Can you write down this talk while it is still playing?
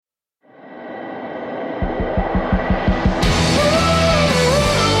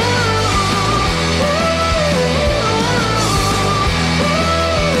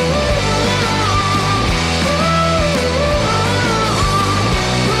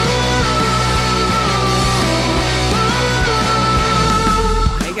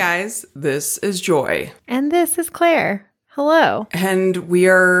guys. This is Joy. And this is Claire. Hello. And we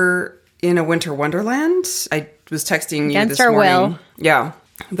are in a winter wonderland. I was texting you this morning. Will. Yeah.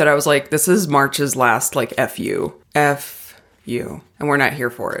 That I was like, this is March's last, like, F you. F you. And we're not here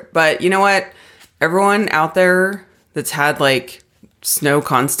for it. But you know what? Everyone out there that's had, like, snow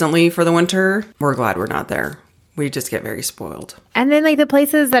constantly for the winter, we're glad we're not there. We just get very spoiled. And then, like, the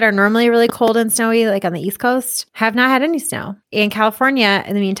places that are normally really cold and snowy, like on the East Coast, have not had any snow. In California,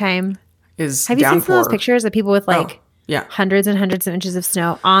 in the meantime, have you seen some of those pictures of people with, like, hundreds and hundreds of inches of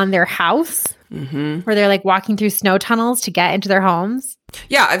snow on their house? Mm-hmm. Where they're, like, walking through snow tunnels to get into their homes?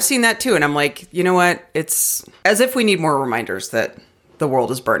 Yeah, I've seen that, too. And I'm like, you know what? It's as if we need more reminders that the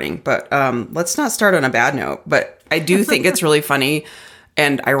world is burning. But let's not start on a bad note. But I do think it's really funny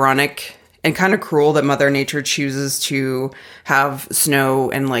and ironic and kind of cruel that Mother Nature chooses to have snow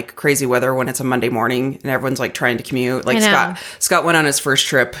and, like, crazy weather when it's a Monday morning and everyone's, like, trying to commute. Like, Scott went on his first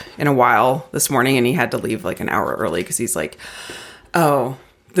trip in a while this morning and he had to leave, like, an hour early because he's like, oh,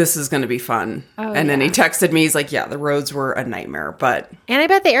 this is going to be fun. Oh, and then he texted me. He's like, yeah, the roads were a nightmare, but... And I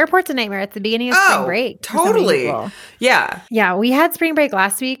bet the airport's a nightmare at the beginning of spring break. Totally. Yeah. Yeah, we had spring break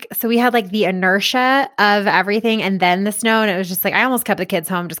last week. So we had, like, the inertia of everything and then the snow. And it was just like, I almost kept the kids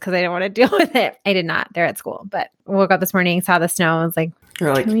home just because I didn't want to deal with it. I did not. They're at school. But woke up this morning, saw the snow. I was like,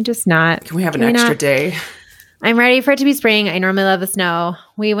 can we just not? Can we have an extra day? I'm ready for it to be spring. I normally love the snow.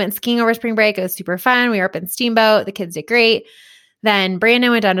 We went skiing over spring break. It was super fun. We were up in Steamboat. The kids did great. Then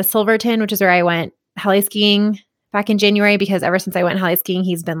Brandon went down to Silverton, which is where I went heli skiing back in January, because ever since I went heli skiing,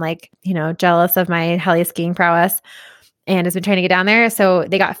 he's been, like, you know, jealous of my heli skiing prowess and has been trying to get down there. So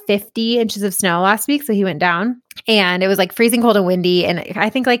they got 50 inches of snow last week. So he went down and it was, like, freezing cold and windy. And I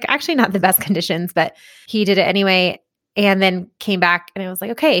think, like, actually not the best conditions, but he did it anyway. And then came back and I was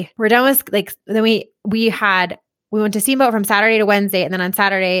like, okay, we're done with, like, then we went to Steamboat from Saturday to Wednesday. And then on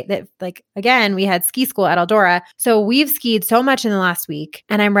Saturday, again, we had ski school at Eldora. So we've skied so much in the last week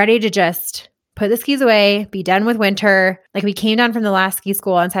and I'm ready to just put the skis away, be done with winter. Like, we came down from the last ski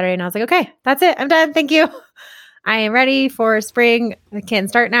school on Saturday and I was like, okay, that's it. I'm done. Thank you. I am ready for spring. I can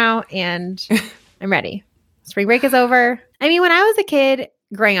start now and I'm ready. Spring break is over. I mean, when I was a kid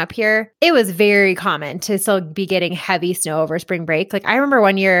growing up here, it was very common to still be getting heavy snow over spring break. Like, I remember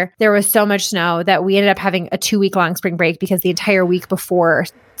one year there was so much snow that we ended up having a 2-week-long spring break because the entire week before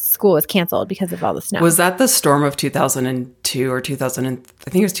school was canceled because of all the snow. Was that the storm of 2002 or 2000? I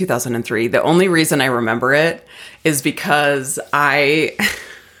think it was 2003. The only reason I remember it is because that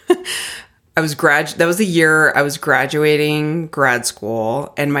was the year I was graduating grad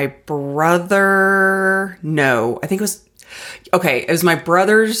school, and my brother, it was my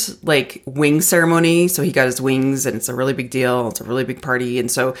brother's, like, wing ceremony. So he got his wings and it's a really big deal. It's a really big party.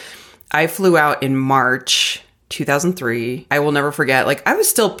 And so I flew out in March 2003. I will never forget, like, I was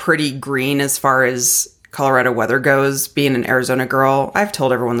still pretty green as far as Colorado weather goes, being an Arizona girl. I've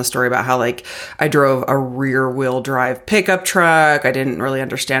told everyone the story about how, like, I drove a rear wheel drive pickup truck. I didn't really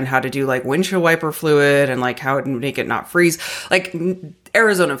understand how to do, like, windshield wiper fluid and, like, how to make it not freeze. Like,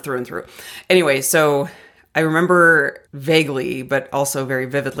 Arizona through and through. Anyway, so I remember vaguely, but also very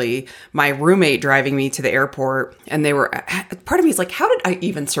vividly, my roommate driving me to the airport, and part of me is like, how did I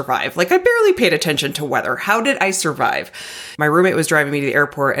even survive? Like, I barely paid attention to weather. How did I survive? My roommate was driving me to the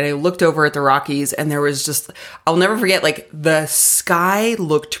airport, and I looked over at the Rockies, and there was just, I'll never forget, like, the sky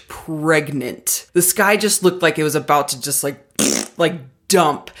looked pregnant. The sky just looked like it was about to just, like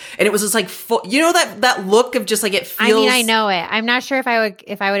dump, and it was just like full, you know, that look of just, like, it feels. I mean, I know it. I'm not sure if I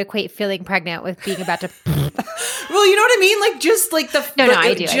would equate feeling pregnant with being about to. Well, you know what I mean? Like, just like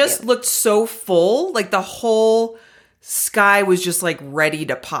it looked so full. Like, the whole sky was just, like, ready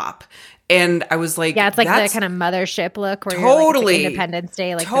to pop. And I was like, yeah, it's like the kind of mothership look where totally, you're like, Independence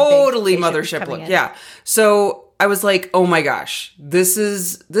Day, like totally mothership look. Yeah. So I was like, oh my gosh, this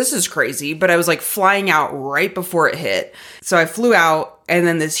is crazy. But I was, like, flying out right before it hit. So I flew out, and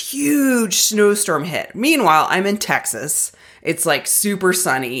then this huge snowstorm hit. Meanwhile, I'm in Texas. It's, like, super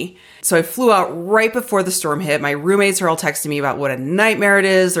sunny. So I flew out right before the storm hit. My roommates are all texting me about what a nightmare it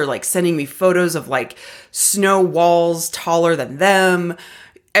is. They're, like, sending me photos of, like, snow walls taller than them.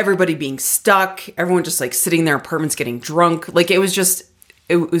 Everybody being stuck. Everyone just, like, sitting in their apartments getting drunk. Like, it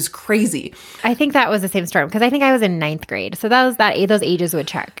was crazy. I think that was the same storm because I think I was in 9th grade. So those ages would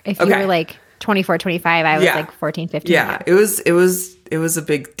check. If you were, like, 24, 25, I was like 14, 15. Yeah, it was a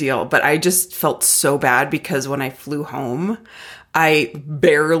big deal. But I just felt so bad because when I flew home, I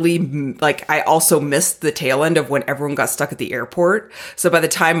also missed the tail end of when everyone got stuck at the airport. So by the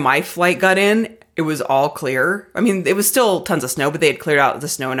time my flight got in, it was all clear. I mean, it was still tons of snow, but they had cleared out the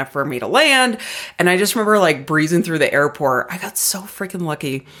snow enough for me to land. And I just remember, like, breezing through the airport. I got so freaking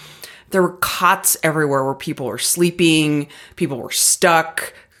lucky. There were cots everywhere where people were sleeping, people were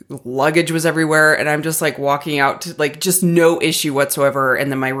stuck, luggage was everywhere. And I'm just like walking out to like just no issue whatsoever. And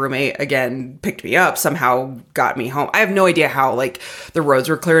then my roommate again picked me up, somehow got me home. I have no idea how like the roads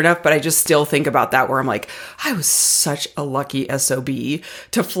were clear enough, but I just still think about that where I'm like, I was such a lucky SOB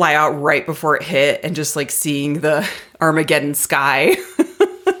to fly out right before it hit and just like seeing the Armageddon sky.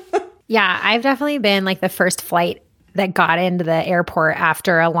 Yeah, I've definitely been like the first flight that got into the airport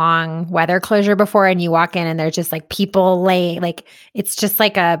after a long weather closure before, and you walk in and there's just like people laying, like it's just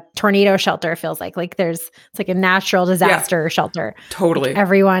like a tornado shelter, feels like it's like a natural disaster shelter. Totally. Like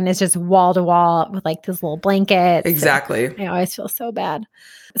everyone is just wall to wall with like this little blankets. Exactly. I always feel so bad.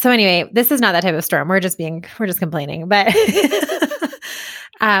 So anyway, this is not that type of storm. We're just complaining, but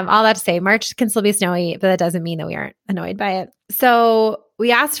all that to say, March can still be snowy, but that doesn't mean that we aren't annoyed by it. So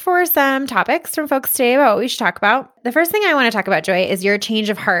we asked for some topics from folks today about what we should talk about. The first thing I want to talk about, Joy, is your change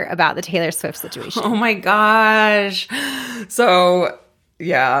of heart about the Taylor Swift situation. Oh my gosh. So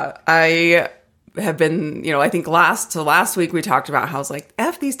yeah, I have been, I think last week we talked about how I was like,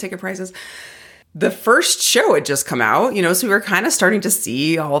 F these ticket prices. The first show had just come out, so we were kind of starting to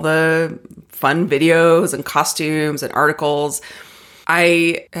see all the fun videos and costumes and articles.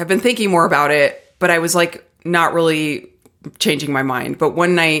 I have been thinking more about it, but I was like not really changing my mind. But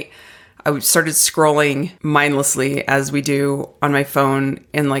one night I started scrolling mindlessly as we do on my phone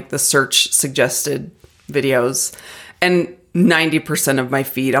in like the search suggested videos. And 90% of my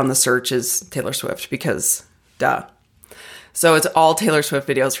feed on the search is Taylor Swift because duh. So it's all Taylor Swift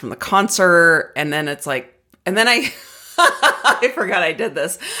videos from the concert. And then it's like, and then I forgot I did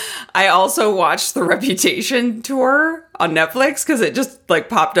this. I also watched the Reputation tour on Netflix because it just like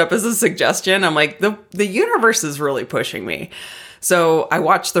popped up as a suggestion. I'm like, the universe is really pushing me. So I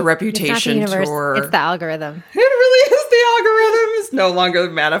watched the Reputation tour. It's the algorithm. It really is the algorithm. It's no longer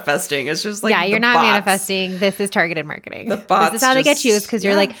manifesting. It's just like, yeah, you're not manifesting. This is targeted marketing. The bots. This is how they get you, is because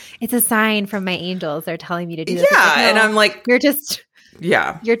you're like, it's a sign from my angels. They're telling me to do this. Yeah, like, no, and I'm like, you're just,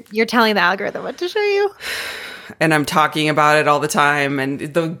 yeah, you're telling the algorithm what to show you. And I'm talking about it all the time, and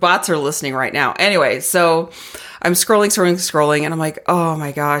the bots are listening right now. Anyway, so I'm scrolling, and I'm like, oh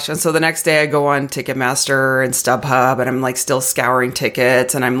my gosh. And so the next day I go on Ticketmaster and StubHub, and I'm like still scouring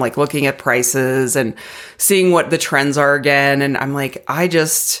tickets, and I'm like looking at prices and seeing what the trends are again. And I'm like, I'm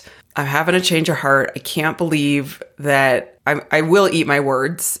having a change of heart. I can't believe that I will eat my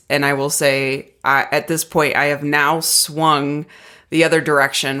words. And I will say, at this point, I have now swung the other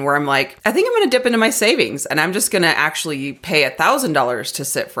direction where I'm like, I think I'm going to dip into my savings and I'm just going to actually pay $1,000 to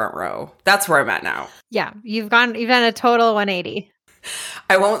sit front row. That's where I'm at now. Yeah. You've done a total 180.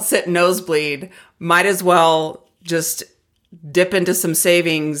 I won't sit nosebleed. Might as well just dip into some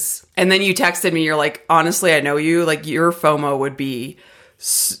savings. And then you texted me, you're like, honestly, I know you, like your FOMO would be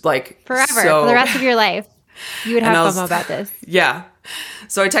like forever, for the rest of your life. You would have FOMO about this. Yeah.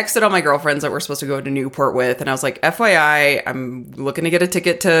 So I texted all my girlfriends that we're supposed to go to Newport with, and I was like, FYI, I'm looking to get a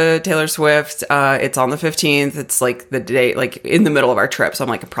ticket to Taylor Swift. It's on the 15th. It's like the day, like in the middle of our trip. So I'm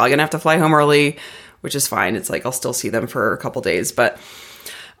like, I'm probably gonna have to fly home early, which is fine. It's like, I'll still see them for a couple days. But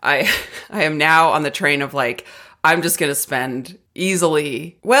I am now on the train of like, I'm just going to spend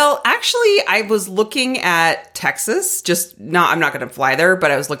easily. Well, actually, I was looking at Texas. I'm not going to fly there,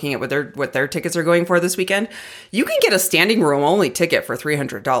 but I was looking at what their tickets are going for this weekend. You can get a standing room only ticket for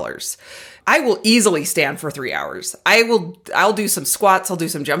 $300. I will easily stand for 3 hours. I'll do some squats. I'll do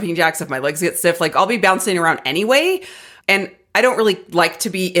some jumping jacks if my legs get stiff. Like I'll be bouncing around anyway. And I don't really like to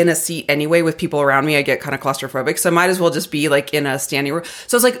be in a seat anyway with people around me. I get kind of claustrophobic. So I might as well just be like in a standing room.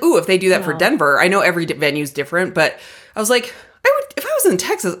 So I was like, ooh, if they do that for Denver, I know every venue's different, but I was like, if I was in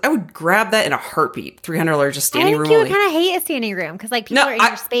Texas, I would grab that in a heartbeat. $300 just standing room. I think you would kind of hate a standing room because like people are in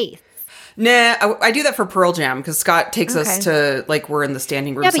your space. Nah, I do that for Pearl Jam because Scott takes us to like we're in the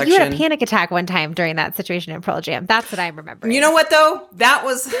standing room section. Yeah, but you had a panic attack one time during that situation in Pearl Jam. That's what I remember. You know what though? That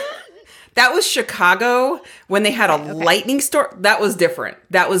was Chicago when they had a lightning storm. That was different.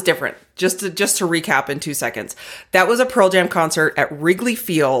 Just to recap in 2 seconds. That was a Pearl Jam concert at Wrigley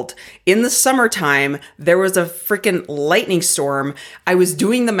Field in the summertime. There was a freaking lightning storm. I was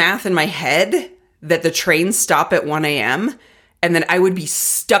doing the math in my head that the trains stop at 1 a.m. and then I would be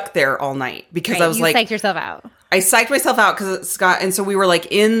stuck there all night because I was like, psyched yourself out. I psyched myself out because Scott, and so we were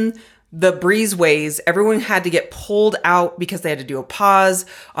like in the breezeways. Everyone had to get pulled out because they had to do a pause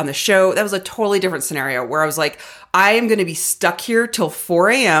on the show. That was a totally different scenario where I was like, I am going to be stuck here till 4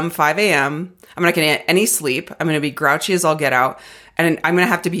 a.m., 5 a.m. I'm not going to get any sleep. I'm going to be grouchy as all get out. and I'm going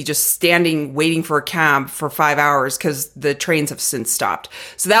to have to be just standing waiting for a cab for 5 hours because the trains have since stopped.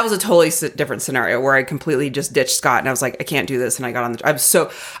 So that was a totally different scenario where I completely just ditched Scott and I was like, I can't do this. And I got on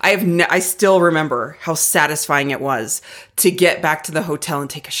I still remember how satisfying it was to get back to the hotel and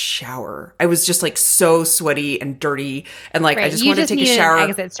take a shower. I was just like so sweaty and dirty and like, I just wanted to take a shower. An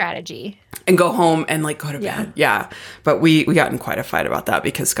exit strategy. And go home and like go to bed. Yeah. But we got in quite a fight about that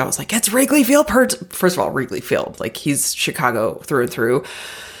because Scott was like, it's Wrigley Field. First of all, Wrigley Field. Like he's Chicago through and through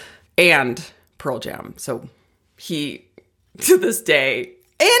and Pearl Jam. So he, to this day,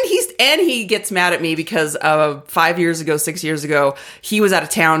 and he gets mad at me because 6 years ago, he was out of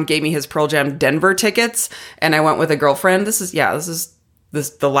town, gave me his Pearl Jam Denver tickets. And I went with a girlfriend. This is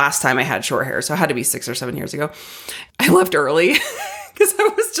the last time I had short hair. So it had to be 6 or 7 years ago. I left early. Because I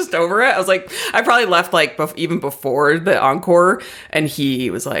was just over it. I was like, I probably left like even before the encore. And he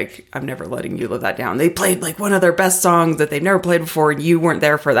was like, I'm never letting you live that down. They played like one of their best songs that they've never played before. And you weren't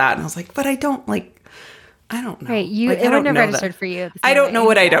there for that. And I was like, but I don't know. Right. It wouldn't have registered for you. I don't know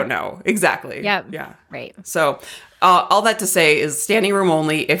what I don't know. Exactly. Yep. Yeah. Right. So all that to say is standing room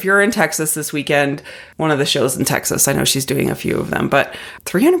only. If you're in Texas this weekend, one of the shows in Texas, I know she's doing a few of them, but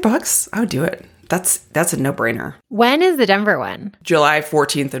 $300, I would do it. That's a no-brainer. When is the Denver one? July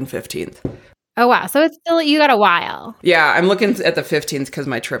 14th and 15th. Oh, wow. So it's still, you got a while. Yeah, I'm looking at the 15th because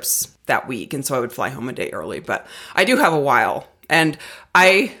my trip's that week. And so I would fly home a day early. But I do have a while. And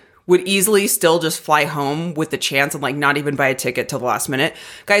I would easily still just fly home with the chance and like not even buy a ticket till the last minute.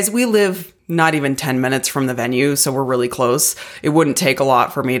 Guys, we live not even 10 minutes from the venue. So we're really close. It wouldn't take a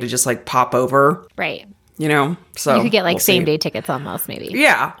lot for me to just like pop over. Right. You know? So you could get like same day tickets almost maybe.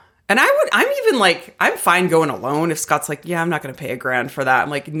 Yeah. And I'm fine going alone if Scott's like, yeah, I'm not going to pay $1,000 for that. I'm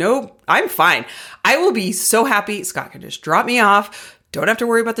like, no, I'm fine. I will be so happy. Scott can just drop me off. Don't have to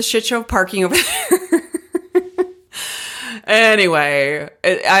worry about the shit show of parking over there. Anyway,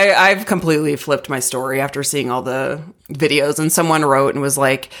 I've completely flipped my story after seeing all the videos. And someone wrote and was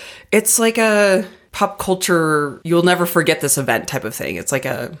like, it's like a pop culture, you'll never forget this event type of thing. It's like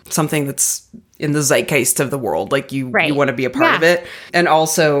something that's in the zeitgeist of the world. Like you want to be a part of it. And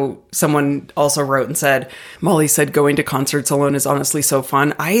also someone also wrote and said, Molly said going to concerts alone is honestly so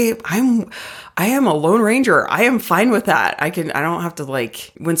fun. I am a lone ranger. I am fine with that. I don't have to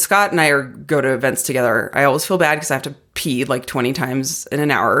like, when Scott and I go to events together, I always feel bad because I have to pee like 20 times in an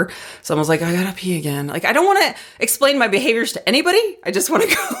hour. So I was like, I gotta pee again. Like, I don't want to explain my behaviors to anybody. I just want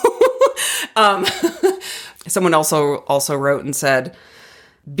to go. Someone also wrote and said,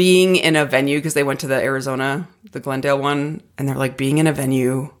 being in a venue, because they went to the Arizona, the Glendale one, and they're like, being in a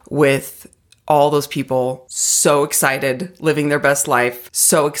venue with all those people so excited, living their best life,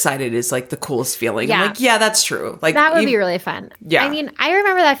 so excited is like the coolest feeling. Yeah. I'm like, yeah, that's true. Like that would be really fun. Yeah. I mean, I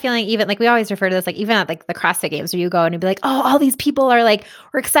remember that feeling even like we always refer to this, like even at like the CrossFit games where you go and you'd be like, oh, all these people are like,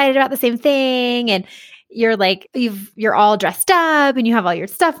 we're excited about the same thing. And you're like, you're all dressed up and you have all your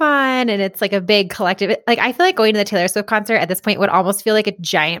stuff on and it's like a big collective. Like I feel like going to the Taylor Swift concert at this point would almost feel like a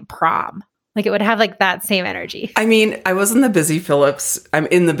giant prom. Like it would have like that same energy. I mean, I was in the Busy Phillips. I'm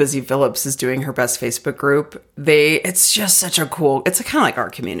in the Busy Phillips is doing her best Facebook group. It's just such a cool, it's kind of like our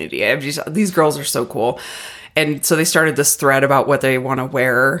community. These girls are so cool. And so they started this thread about what they want to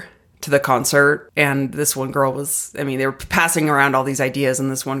wear to the concert. And this one girl they were passing around all these ideas.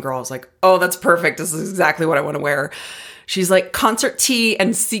 And this one girl was like, oh, that's perfect. This is exactly what I want to wear. She's like, concert tee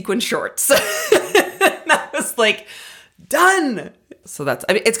and sequin shorts. And I was like, done. So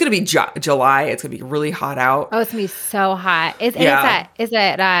it's going to be July. It's going to be really hot out. Oh, it's going to be so hot. Is it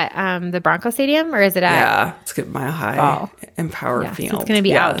at the Bronco Stadium or is it at? Yeah, it's going to be Mile High Empower Field. So it's going to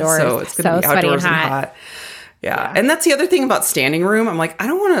be outdoors. So it's going to be outdoors and hot. Yeah. And that's the other thing about standing room. I'm like, I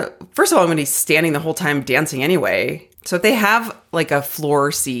don't want to, first of all, I'm going to be standing the whole time dancing anyway. So if they have like a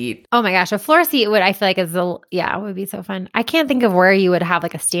floor seat. Oh my gosh, a floor seat I feel like would be so fun. I can't think of where you would have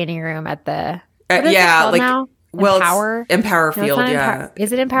like a standing room at the, what is it called now? Well, Empower Field, yeah.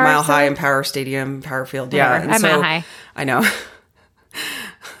 Is it Empower? Mile High, Empower Stadium, Empower Field, yeah. Whatever. I'm Mile High. I know.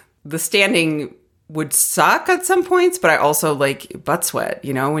 The standing would suck at some points, but I also like butt sweat,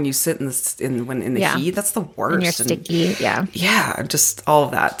 when you sit in the heat, that's the worst. And you're sticky, yeah. Yeah, just all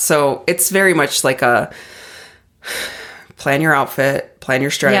of that. So it's very much like a plan your outfit, plan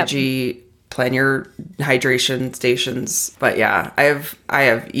your strategy, plan your hydration stations. But yeah, I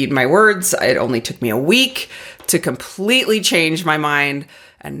have eaten my words. It only took me a week to completely change my mind.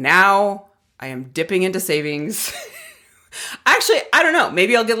 And now I am dipping into savings. Actually, I don't know.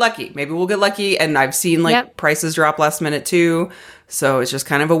 Maybe I'll get lucky. Maybe we'll get lucky. And I've seen prices drop last minute too. So it's just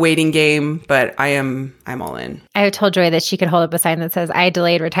kind of a waiting game, but I'm all in. I told Joy that she could hold up a sign that says, I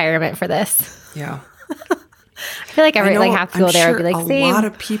delayed retirement for this. Yeah. I feel like I know, half people I'm there sure would be like, a same. lot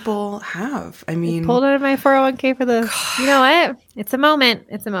of people have. I mean, Pulled out of my 401k for this. You know what? It's a moment.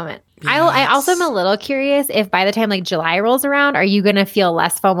 It's a moment. I also am a little curious if by the time like July rolls around, are you going to feel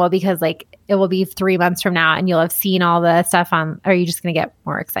less FOMO because like it will be 3 months from now and you'll have seen all the stuff on, or are you just going to get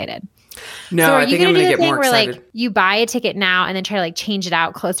more excited? No, so I think I'm going to get more excited. Like you buy a ticket now and then try to like change it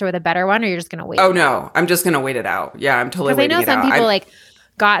out closer with a better one, or you're just going to wait? Oh no, I'm just going to wait it out. Yeah, I'm totally waiting it out. Because I know some people like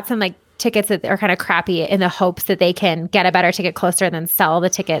got some like tickets that are kind of crappy in the hopes that they can get a better ticket closer and then sell the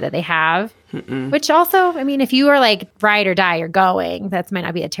ticket that they have. Which also, I mean, if you are like ride or die, you're going, that might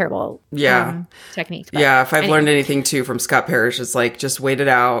not be a terrible technique. But yeah, if I've learned anything too from Scott Parrish, it's like just wait it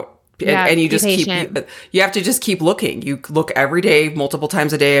out. And you just you have to just keep looking. You look every day, multiple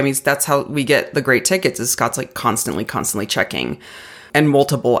times a day. I mean, that's how we get the great tickets is Scott's like constantly checking. And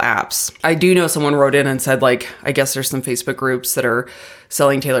multiple apps. I do know someone wrote in and said, like, I guess there's some Facebook groups that are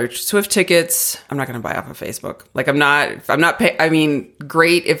selling Taylor Swift tickets. I'm not going to buy off of Facebook. Like, I'm not paying. I mean,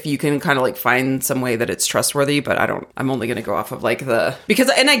 great if you can kind of like find some way that it's trustworthy, but I'm only going to go off of like and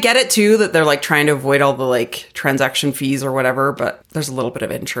I get it too, that they're like trying to avoid all the like transaction fees or whatever, but there's a little bit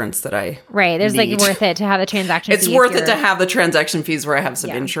of insurance that there's need. like worth it to have the transaction It's worth it to have the transaction fees where I have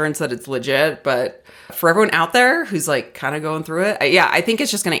some insurance that it's legit, but for everyone out there who's like kind of going through it, I think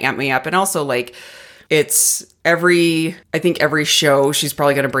it's just going to amp me up. And also like I think every show she's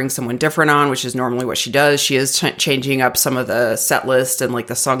probably going to bring someone different on, which is normally what she does. She is changing up some of the set list and like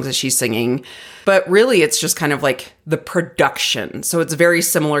the songs that she's singing. But really it's just kind of like the production. So it's very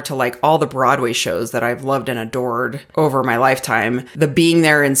similar to like all the Broadway shows that I've loved and adored over my lifetime. The being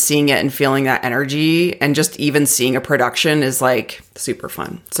there and seeing it and feeling that energy and just even seeing a production is like super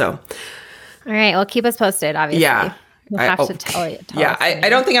fun. So all right. Well, keep us posted, obviously. Yeah. We'll have to tell you. I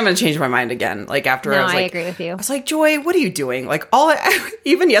don't think I'm going to change my mind again. Like after I was like, I agree with you. I was like, Joy, what are you doing? Like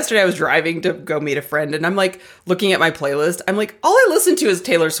even yesterday I was driving to go meet a friend and I'm like looking at my playlist. I'm like, all I listen to is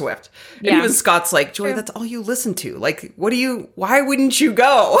Taylor Swift. And even Scott's like, Joy, that's all you listen to. Like, why wouldn't you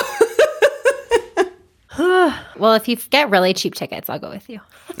go? Well, if you get really cheap tickets, I'll go with you.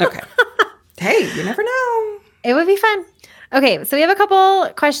 Okay. Hey, you never know. It would be fun. Okay, so we have a couple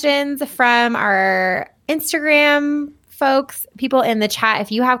questions from our Instagram folks, people in the chat.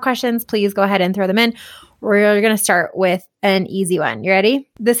 If you have questions, please go ahead and throw them in. We're going to start with an easy one. You ready?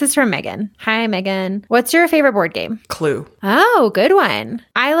 This is from Megan. Hi, Megan. What's your favorite board game? Clue. Oh, good one.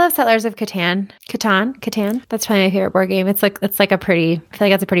 I love Settlers of Catan. Catan. That's probably my favorite board game. I feel like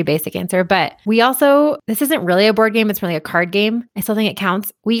that's a pretty basic answer. But we also, this isn't really a board game. It's really a card game. I still think it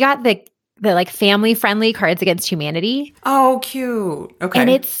counts. We got the like family friendly Cards Against Humanity. Oh, cute. Okay. And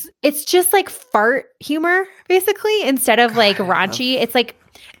it's just like fart humor basically instead of like raunchy. It's like,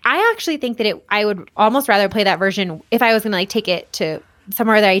 I actually think that I would almost rather play that version if I was going to like take it to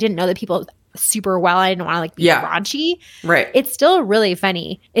somewhere that I didn't know the people super well. I didn't want to like be raunchy. Right. It's still really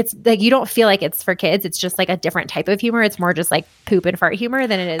funny. It's like, you don't feel like it's for kids. It's just like a different type of humor. It's more just like poop and fart humor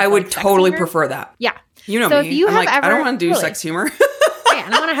than it is. I would totally prefer that. Yeah. You know so me. If you I'm have like, I don't want to do sex humor. I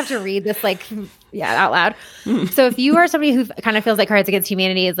don't want to have to read this out loud. So if you are somebody who kind of feels like Cards Against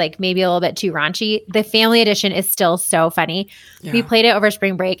Humanity is like maybe a little bit too raunchy, the family edition is still so funny. Yeah. We played it over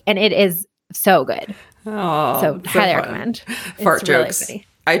spring break and it is so good. Oh, so highly recommend. Fart jokes. Really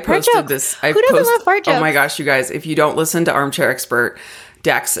I posted this. Who doesn't love fart jokes? Oh my gosh, you guys! If you don't listen to Armchair Expert,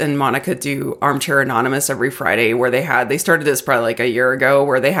 Dax and Monica do Armchair Anonymous every Friday, where they started this probably like a year ago,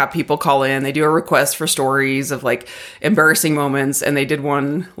 where they have people call in, they do a request for stories of like embarrassing moments, and they did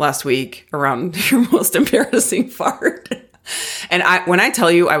one last week around your most embarrassing fart. And when I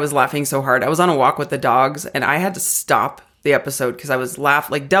tell you, I was laughing so hard. I was on a walk with the dogs, and I had to stop the episode because I was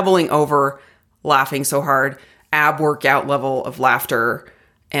doubling over, laughing so hard, ab workout level of laughter.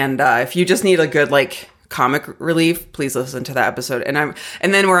 And if you just need a good like comic relief, please listen to that episode. And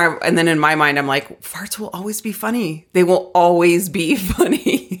then in my mind, I'm like, farts will always be funny. They will always be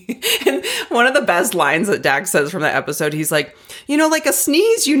funny. And one of the best lines that Dax says from that episode, he's like, like a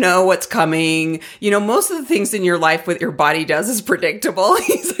sneeze, you know what's coming. Most of the things in your life with your body does is predictable.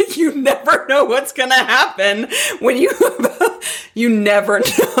 He's like, you never know what's going to happen when you never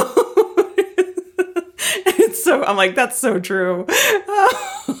know. I'm like, that's so true.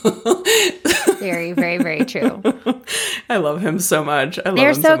 Very, very, very true. I love him so much.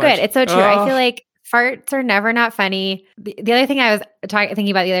 They're so good. It's so true. I feel like farts are never not funny. The other thing I was thinking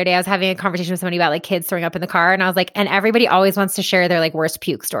about the other day, I was having a conversation with somebody about like kids throwing up in the car. And I was like, and everybody always wants to share their like worst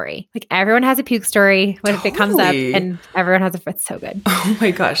puke story. Like everyone has a puke story when it comes up and everyone has it's so good. Oh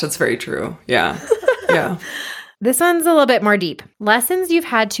my gosh. That's very true. Yeah. Yeah. This one's a little bit more deep. Lessons you've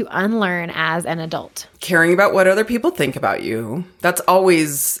had to unlearn as an adult. Caring about what other people think about you. That's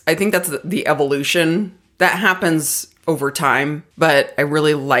always, I think that's the evolution that happens over time, but I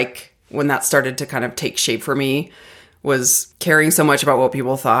really like when that started to kind of take shape for me, was caring so much about what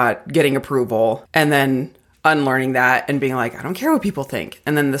people thought, getting approval, and then unlearning that and being like, I don't care what people think.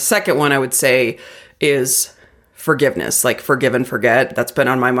 And then the second one I would say is forgiveness, like forgive and forget. That's been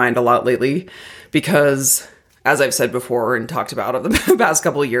on my mind a lot lately because, as I've said before and talked about over the past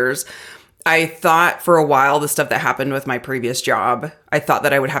couple of years, I thought for a while the stuff that happened with my previous job, I thought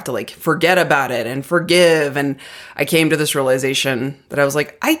that I would have to like forget about it and forgive. And I came to this realization that I was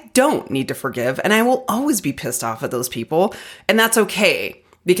like, I don't need to forgive, and I will always be pissed off at those people. And that's okay,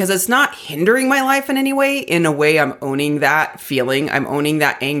 because it's not hindering my life in any way. In a way, I'm owning that feeling. I'm owning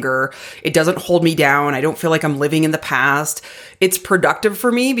that anger. It doesn't hold me down. I don't feel like I'm living in the past. It's productive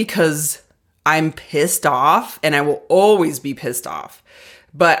for me because I'm pissed off, and I will always be pissed off.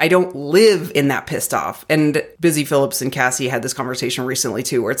 But I don't live in that pissed off. And Busy Phillips and Cassie had this conversation recently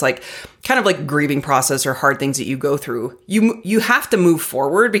too, where it's like kind of like grieving process or hard things that you go through. You have to move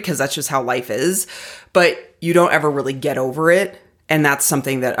forward because that's just how life is, but you don't ever really get over it. And that's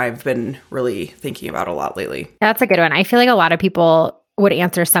something that I've been really thinking about a lot lately. That's a good one. I feel like a lot of people would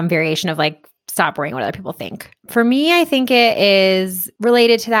answer some variation of like, stop worrying what other people think. For me, I think it is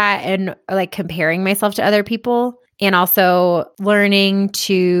related to that and like comparing myself to other people. And also learning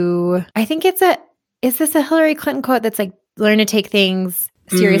to, I think is this a Hillary Clinton quote that's like, learn to take things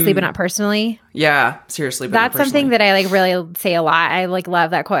seriously, but not personally? Yeah, seriously, but that's not personally. something that I like really say a lot. I like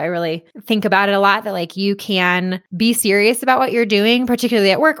love that quote. I really think about it a lot, that like you can be serious about what you're doing,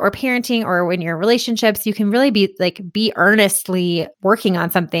 particularly at work or parenting or when you're in relationships. You can really be earnestly working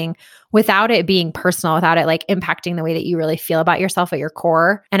on something without it being personal, without it like impacting the way that you really feel about yourself at your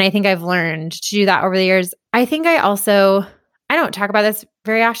core. And I think I've learned to do that over the years. I think I don't talk about this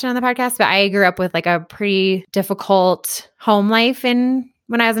very often on the podcast, but I grew up with like a pretty difficult home life. And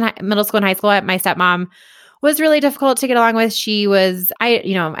when I was in middle school and high school, my stepmom was really difficult to get along with. She was, I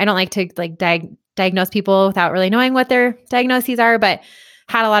don't like to like diagnose people without really knowing what their diagnoses are, but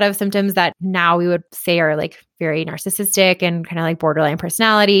had a lot of symptoms that now we would say are like very narcissistic and kind of like borderline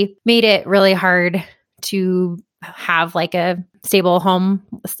personality. Made it really hard to have like a stable home,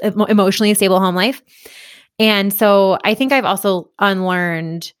 emotionally stable home life. And so I think I've also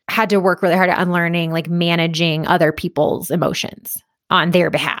had to work really hard at unlearning like managing other people's emotions on their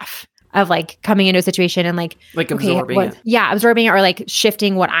behalf, of like coming into a situation and like absorbing it. Yeah, absorbing it, or like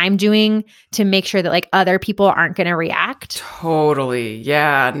shifting what I'm doing to make sure that like other people aren't going to react. Totally.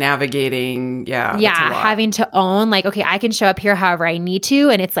 Yeah. Navigating. Yeah. Yeah. Having to own like, okay, I can show up here however I need to.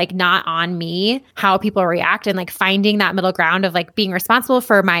 And it's like not on me how people react, and like finding that middle ground of like being responsible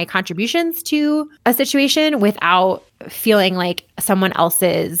for my contributions to a situation without feeling like someone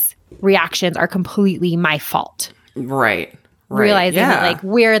else's reactions are completely my fault. Right. Realizing that like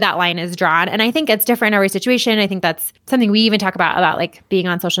where that line is drawn. And I think it's different in every situation. I think that's something we even talk about like being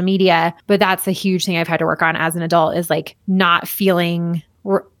on social media, but that's a huge thing I've had to work on as an adult, is like not feeling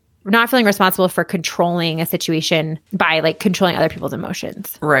responsible for controlling a situation by like controlling other people's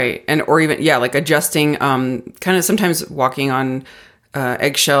emotions. Right. And, or even, like adjusting, kind of sometimes walking on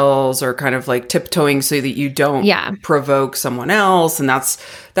eggshells or kind of like tiptoeing so that you don't provoke someone else. And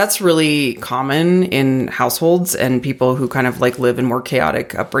that's really common in households and people who kind of like live in more chaotic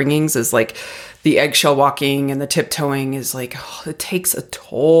upbringings, is like the eggshell walking and the tiptoeing is like, it takes a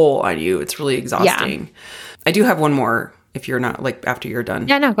toll on you. It's really exhausting. Yeah. I do have one more, if you're not like after you're done.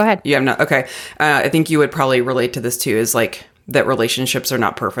 Yeah, no, go ahead. Yeah, I'm not. Okay. I think you would probably relate to this too, is like that relationships are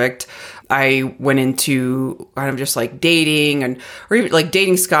not perfect. I went into kind of just like dating or even like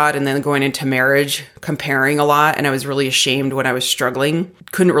dating Scott and then going into marriage, comparing a lot. And I was really ashamed when I was struggling.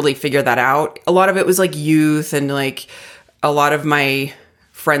 Couldn't really figure that out. A lot of it was like youth, and like a lot of my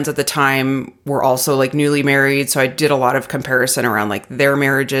friends at the time were also like newly married. So I did a lot of comparison around like their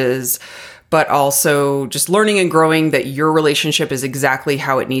marriages, but also just learning and growing that your relationship is exactly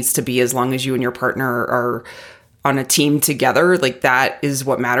how it needs to be as long as you and your partner are on a team together. Like that is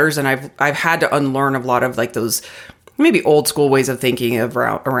what matters. And I've had to unlearn a lot of like those maybe old school ways of thinking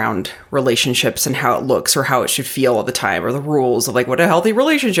around relationships and how it looks or how it should feel all the time, or the rules of like what a healthy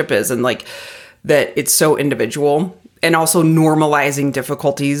relationship is, and like that it's so individual, and also normalizing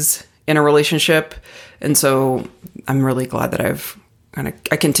difficulties in a relationship. And so I'm really glad that I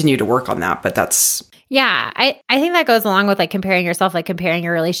continue to work on that, but that's... Yeah, I think that goes along with like comparing yourself, like comparing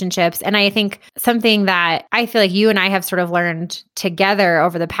your relationships. And I think something that I feel like you and I have sort of learned together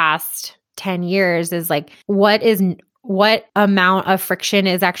over the past 10 years is like what amount of friction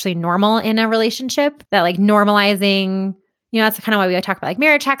is actually normal in a relationship. That like normalizing, that's kind of why we talk about like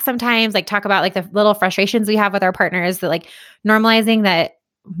marriage hacks sometimes, like talk about like the little frustrations we have with our partners, that like normalizing that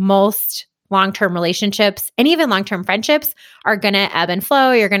most long-term relationships and even long-term friendships are going to ebb and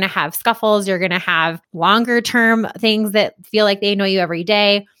flow. You're going to have scuffles. You're going to have longer-term things that feel like they know you every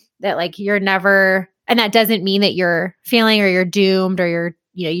day, that like you're never, and that doesn't mean that you're failing or you're doomed or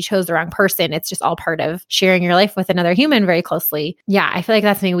you chose the wrong person. It's just all part of sharing your life with another human very closely. Yeah, I feel like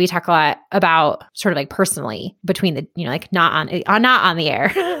that's something we talk a lot about sort of like personally between the, like not on the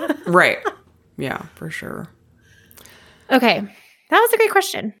air. Right. Yeah, for sure. Okay. That was a great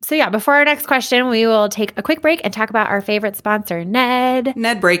question. So yeah, before our next question, we will take a quick break and talk about our favorite sponsor, Ned.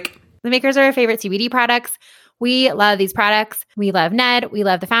 Ned break. The makers of our favorite CBD products. We love these products. We love Ned. We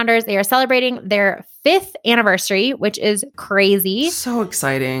love the founders. They are celebrating their 5th anniversary, which is crazy. So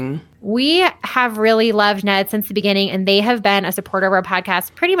exciting. We have really loved Ned since the beginning, and they have been a supporter of our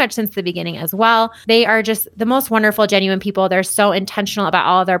podcast pretty much since the beginning as well. They are just the most wonderful, genuine people. They're so intentional about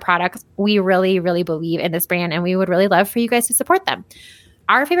all of their products. We really, really believe in this brand, and we would really love for you guys to support them.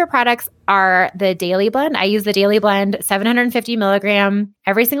 Our favorite products are the Daily Blend. I use the Daily Blend 750 milligram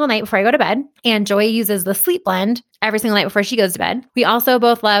every single night before I go to bed. And Joy uses the Sleep Blend every single night before she goes to bed. We also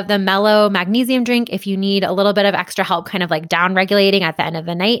both love the Mellow Magnesium drink. If you need a little bit of extra help kind of like down regulating at the end of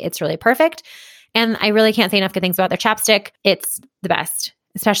the night, it's really perfect. And I really can't say enough good things about their chapstick. It's the best,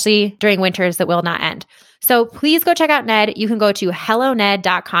 especially during winters that will not end. So please go check out Ned. You can go to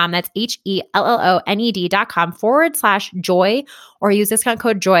helloned.com. That's HELLONED.com/joy, or use discount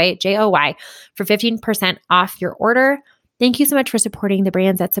code JOY, JOY, for 15% off your order. Thank you so much for supporting the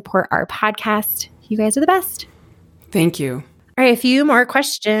brands that support our podcast. You guys are the best. Thank you. All right, a few more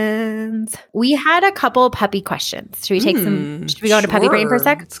questions. We had a couple puppy questions. Should we take some? Should we go into puppy brain for a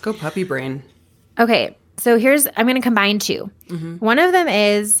sec? Let's go puppy brain. Okay. So I'm going to combine two. One of them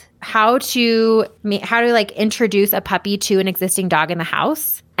is how to like introduce a puppy to an existing dog in the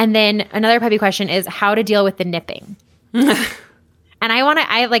house. And then another puppy question is how to deal with the nipping. And when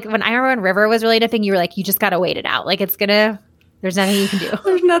I remember when River was really nipping, you were like, you just got to wait it out. Like there's nothing you can do.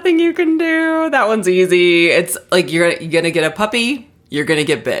 There's nothing you can do. That one's easy. It's like you're going to get a puppy. You're going to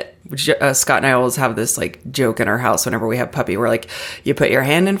get bit. Scott and I always have this like joke in our house whenever we have puppy. We're like, you put your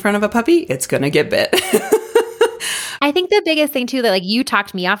hand in front of a puppy, it's going to get bit. I think the biggest thing too that like you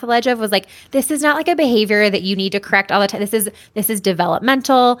talked me off the ledge of was like, this is not like a behavior that you need to correct all the time. This is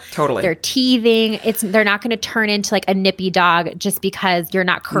developmental. Totally. They're teething. They're not going to turn into like a nippy dog just because you're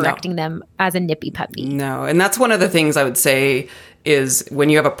not correcting them as a nippy puppy. No. And that's one of the things I would say is when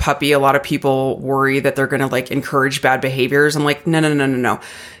you have a puppy, a lot of people worry that they're going to like encourage bad behaviors. I'm like, no.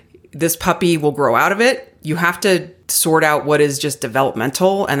 This puppy will grow out of it. You have to sort out what is just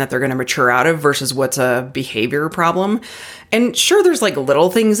developmental and that they're going to mature out of versus what's a behavior problem. And sure, there's like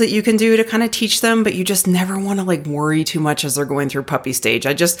little things that you can do to kind of teach them, but you just never want to like worry too much as they're going through puppy stage.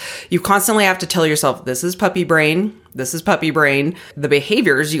 You constantly have to tell yourself, this is puppy brain. This is puppy brain. The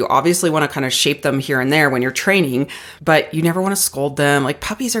behaviors, you obviously want to kind of shape them here and there when you're training, but you never want to scold them. Like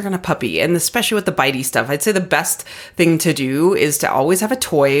puppies are going to puppy. And especially with the bitey stuff, I'd say the best thing to do is to always have a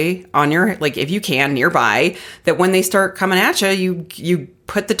toy on your, like if you can, nearby, that when they start coming at you, you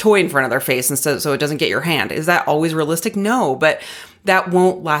put the toy in front of their face instead so it doesn't get your hand. Is that always realistic? No, but that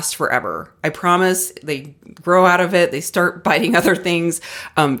won't last forever. I promise. They grow out of it. They start biting other things.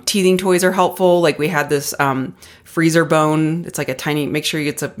 Teething toys are helpful. Like we had this freezer bone. It's like a tiny, make sure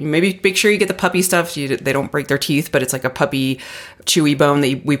you get the puppy stuff. They don't break their teeth, but it's like a puppy chewy bone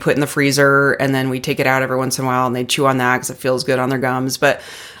that we put in the freezer, and then we take it out every once in a while and they chew on that because it feels good on their gums. But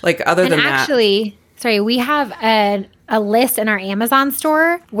like other than that. Sorry, we have a list in our Amazon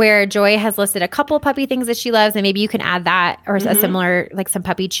store where Joy has listed a couple puppy things that she loves, and maybe you can add that or a similar, like some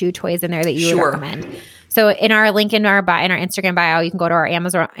puppy chew toys in there that you would recommend. So in our link in our Instagram bio, you can go to our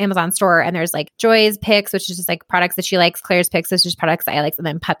Amazon store, and there's like Joy's picks, which is just like products that she likes, Claire's picks, which is just products that I like, and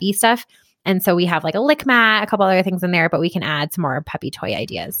then puppy stuff. And so we have like a lick mat, a couple other things in there, but we can add some more puppy toy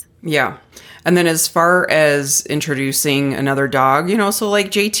ideas. Yeah. And then as far as introducing another dog, so like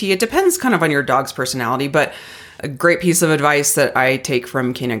JT, it depends kind of on your dog's personality, but a great piece of advice that I take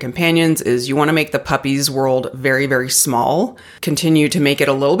from Canine Companions is you want to make the puppy's world very, very small. Continue to make it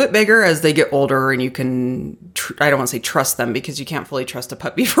a little bit bigger as they get older, and you can, I don't want to say trust them because you can't fully trust a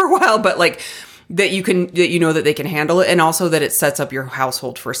puppy for a while, but like that that they can handle it, and also that it sets up your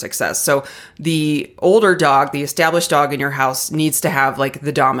household for success. So the older dog, the established dog in your house needs to have like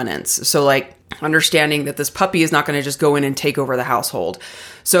the dominance. So like understanding that this puppy is not going to just go in and take over the household.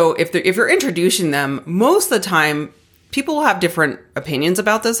 So if you're introducing them, most of the time people will have different opinions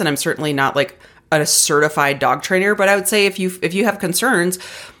about this, and I'm certainly not like a certified dog trainer, but I would say if you have concerns,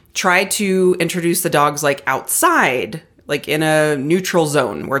 try to introduce the dogs like outside like in a neutral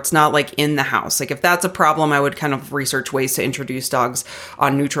zone where it's not like in the house. Like if that's a problem, I would kind of research ways to introduce dogs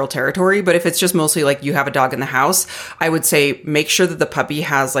on neutral territory. But if it's just mostly like you have a dog in the house, I would say make sure that the puppy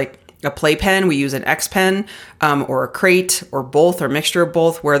has like a playpen. We use an X pen or a crate or both or mixture of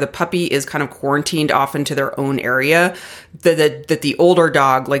both, where the puppy is kind of quarantined off into their own area. That the older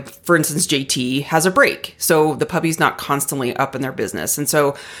dog, like for instance, JT, has a break. So the puppy's not constantly up in their business. And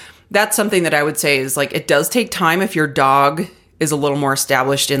so that's something that I would say is like, it does take time if your dog is a little more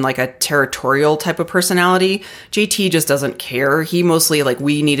established in like a territorial type of personality. JT just doesn't care. He mostly like,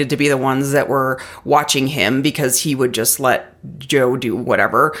 we needed to be the ones that were watching him because he would just let Joe do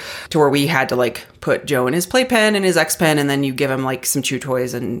whatever, to where we had to like put Joe in his playpen and his X pen, and then you give him like some chew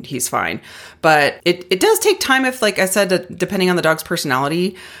toys and he's fine. But it does take time if, like I said, depending on the dog's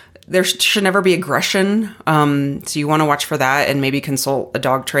personality. There should never be aggression. So you want to watch for that and maybe consult a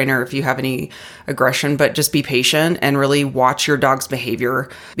dog trainer if you have any aggression, but just be patient and really watch your dog's behavior,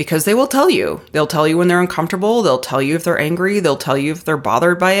 because they will tell you. They'll tell you when they're uncomfortable. They'll tell you if they're angry. They'll tell you if they're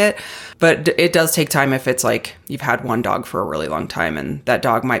bothered by it. But it does take time if it's like you've had one dog for a really long time and that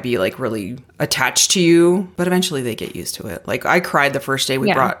dog might be like really attached to you, but eventually they get used to it. Like I cried the first day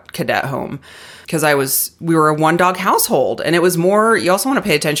we brought Cadet home, because we were a one dog household, and it was more, you also want to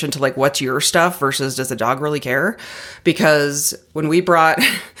pay attention to like, what's your stuff versus does the dog really care? Because when we brought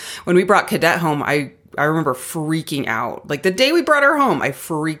Cadet home, I remember freaking out. Like the day we brought her home, I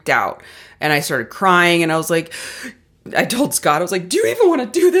freaked out and I started crying, and I was like, I told Scott, I was like, do you even want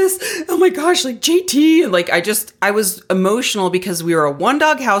to do this? Oh my gosh, like JT. And like, I was emotional because we were a one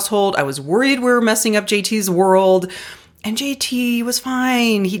dog household. I was worried we were messing up JT's world. And JT was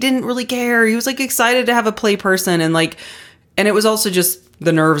fine. He didn't really care. He was like excited to have a play person. And it was also just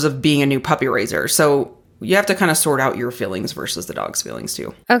the nerves of being a new puppy raiser. So you have to kind of sort out your feelings versus the dog's feelings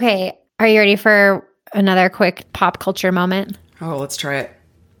too. Okay. Are you ready for another quick pop culture moment? Oh, let's try it.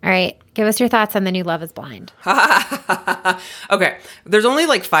 All right. Give us your thoughts on the new Love is Blind. Okay. There's only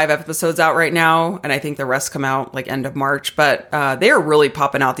like 5 episodes out right now, and I think the rest come out like end of March. But they are really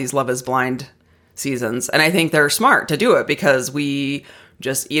popping out these Love is Blind seasons. And I think they're smart to do it because we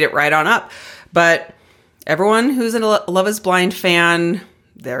just eat it right on up. But everyone who's a Love is Blind fan,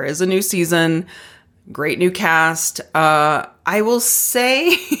 there is a new season. Great new cast. I will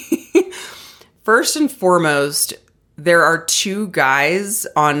say, first and foremost, there are 2 guys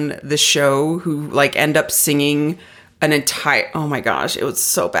on the show who like end up singing an entire, oh my gosh, it was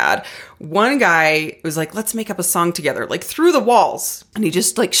so bad. One guy was like, let's make up a song together, like through the walls. And he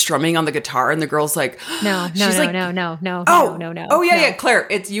just like strumming on the guitar, and the girl's like, no. Oh yeah,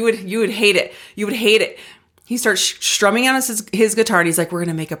 Claire, you would hate it. You would hate it. He starts strumming on his guitar, and he's like, we're going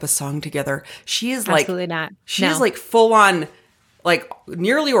to make up a song together. She is like, absolutely not. She is like full on, like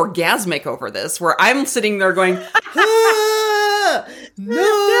nearly orgasmic over this, where I'm sitting there going,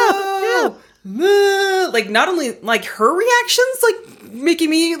 no. Like not only like her reactions, like making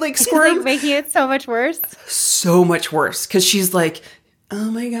me like squirm, like making it so much worse, because she's like,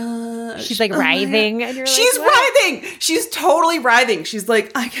 oh my gosh, she's like writhing, and she's like, writhing, she's totally writhing. She's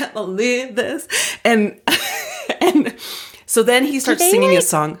like, I can't believe this, and so then he starts singing a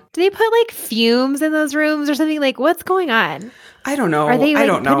song. Do they put like fumes in those rooms or something? Like, what's going on? I don't know. Are they like I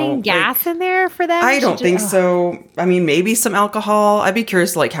don't putting know. gas in there for them? I don't think so. I mean, maybe some alcohol. I'd be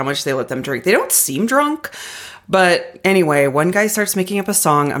curious like how much they let them drink. They don't seem drunk. But anyway, one guy starts making up a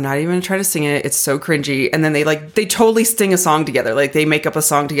song. I'm not even going to try to sing it. It's so cringy. And then they totally sing a song together. Like they make up a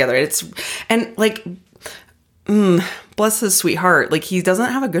song together. Bless his sweetheart. Like he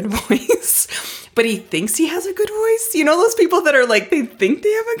doesn't have a good voice, but he thinks he has a good voice. You know, those people that are like, they think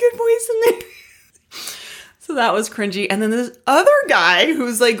they have a good voice and they... So that was cringy. And then this other guy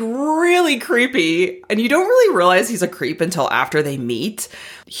who's like really creepy, and you don't really realize he's a creep until after they meet.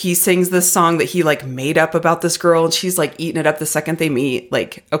 He sings this song that he like made up about this girl, and she's like eating it up the second they meet.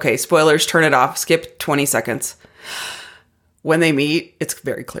 Like, okay, spoilers, turn it off, skip 20 seconds. When they meet, it's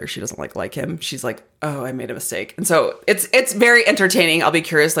very clear she doesn't like him. She's like, oh, I made a mistake. And so it's very entertaining. I'll be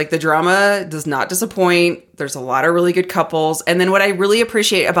curious. Like the drama does not disappoint. There's a lot of really good couples. And then what I really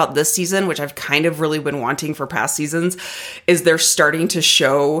appreciate about this season, which I've kind of really been wanting for past seasons, is they're starting to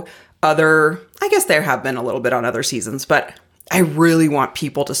show I guess there have been a little bit on other seasons, but I really want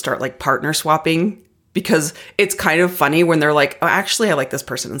people to start like partner swapping, because it's kind of funny when they're like, oh, actually, I like this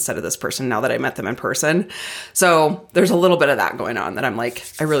person instead of this person now that I met them in person. So there's a little bit of that going on that I'm like,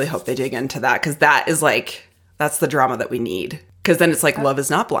 I really hope they dig into that, because that is like, that's the drama that we need. Because then it's like, love is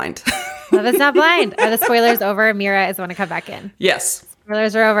not blind. Love is not blind. Are the spoilers over? Mira is going to come back in. Yes.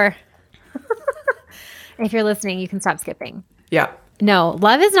 Spoilers are over. If you're listening, you can stop skipping. Yeah. No,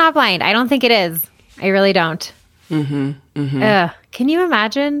 love is not blind. I don't think it is. I really don't. Can you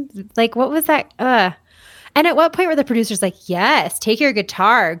imagine? Like, what was that? And at what point were the producers like, yes, take your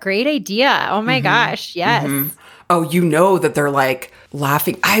guitar. Great idea. Oh my gosh. Yes. Oh, you know that they're like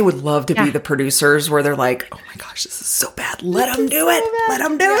laughing. I would love to be the producers where they're like, oh my gosh, this is so bad. Let them do it. Let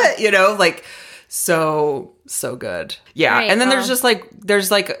them do it. You know, like so good. Yeah. Right, and then there's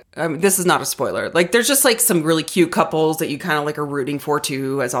this is not a spoiler. Like there's just like some really cute couples that you kind of like are rooting for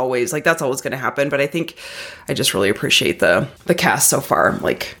too, as always. Like that's always going to happen. But I think I just really appreciate the cast so far. I'm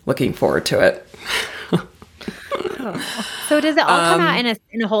like looking forward to it. So does it all come out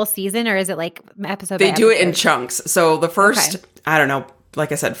in a whole season, or is it like episode by They do episode? it in chunks. So the first, I don't know,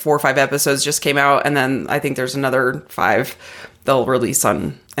 like I said, 4 or 5 episodes just came out, and then I think there's another 5 they'll release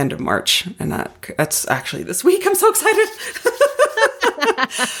on end of March, and that's actually this week. I'm so excited.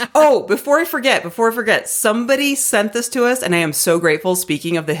 Oh, before I forget, somebody sent this to us, and I am so grateful.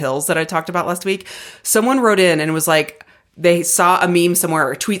 Speaking of the Hills that I talked about last week, someone wrote in and was like, they saw a meme somewhere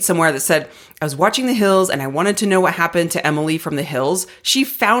or a tweet somewhere that said, I was watching The Hills and I wanted to know what happened to Emily from The Hills. She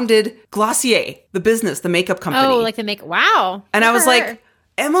founded Glossier, the business, the makeup company. Oh, like wow. And I was like,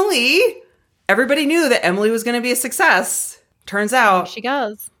 Emily? Everybody knew that Emily was going to be a success. Turns out she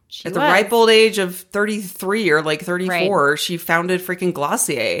goes. At the ripe old age of 33 or like 34, right. She founded freaking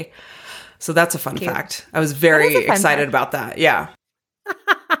Glossier. So that's a fun fact. I was very excited about that. Yeah.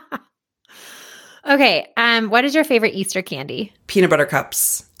 Okay. What is your favorite Easter candy? Peanut butter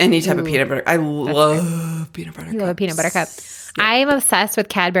cups. Any type of peanut butter. I love peanut butter cups. You love a peanut butter cup. Yeah. I am obsessed with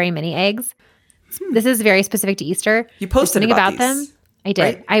Cadbury mini eggs. This is very specific to Easter. You posted about them. I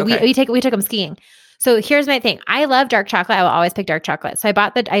did. Right? We took them skiing. So here's my thing. I love dark chocolate. I will always pick dark chocolate. So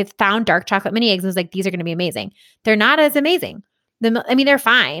I found dark chocolate mini eggs and was like, these are going to be amazing. They're not as amazing. They're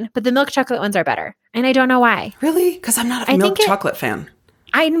fine, but the milk chocolate ones are better. And I don't know why. Really? Because I'm not a milk chocolate fan.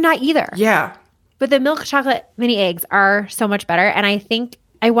 I'm not either. Yeah. But the milk chocolate mini eggs are so much better. And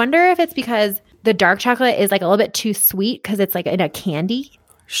I wonder if it's because the dark chocolate is like a little bit too sweet because it's like in a candy.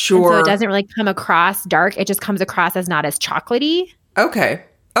 Sure. And so it doesn't really come across dark. It just comes across as not as chocolatey. Okay.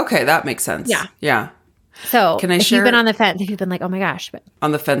 That makes sense. Yeah. So if you've been on the fence, if you've been like, oh my gosh. But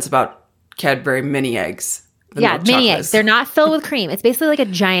on the fence about Cadbury mini eggs. Mini eggs. They're not filled with cream. It's basically like a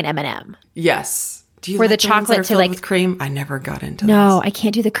giant M&M. Yes. Do you for like the chocolate to like with cream? I never got into No, I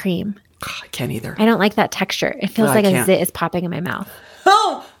can't do the cream. I can't either. I don't like that texture. It feels like a zit is popping in my mouth.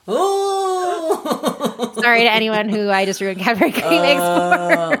 Oh! Sorry to anyone who I just ruined Cadbury cream eggs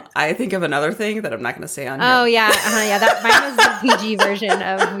for. I think of another thing that I'm not going to say on here. Oh, yeah. That mine was the PG version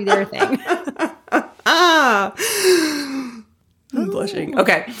of your thing. I'm blushing.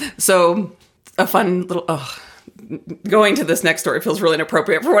 Okay. So a fun little... going to this next story feels really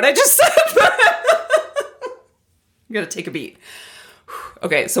inappropriate for what I just said. I'm going to take a beat.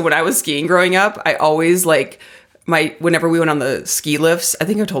 Okay, so when I was skiing growing up, I always whenever we went on the ski lifts, I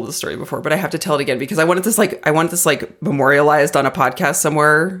think I've told this story before, but I have to tell it again because I wanted this memorialized on a podcast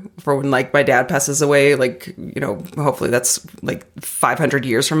somewhere for when like my dad passes away, hopefully that's like 500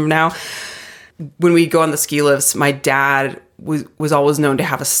 years from now. When we go on the ski lifts, my dad was always known to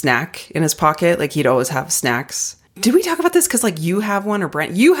have a snack in his pocket. Like he'd always have snacks. Did we talk about this? Because you have one, or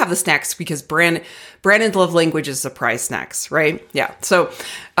Brandon, you have the snacks because Brandon's love language is surprise snacks, right? Yeah. So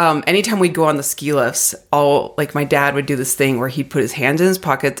anytime we'd go on the ski lifts, my dad would do this thing where he'd put his hands in his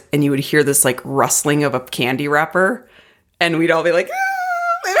pockets and you would hear this like rustling of a candy wrapper, and we'd all be like,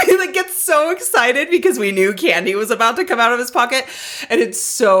 we'd get so excited because we knew candy was about to come out of his pocket. And it's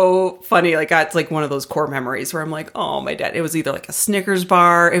so funny. Like it's like one of those core memories where I'm like, oh, my dad, it was either like a Snickers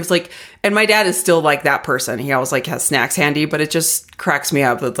bar. It was like, and my dad is still like that person. He always like has snacks handy, but it just cracks me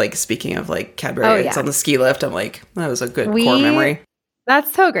up with like, speaking of like Cadbury eggs on the ski lift. I'm like, that was a good core memory.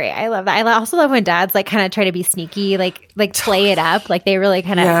 That's so great. I love that. I also love when dads like kind of try to be sneaky, like play it up. Like they really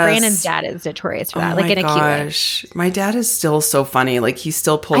kind of, Brandon's dad is notorious for that. Like in a cute way. My dad is still so funny. Like he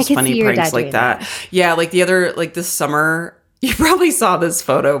still pulls funny pranks like that. Yeah. Like this summer, you probably saw this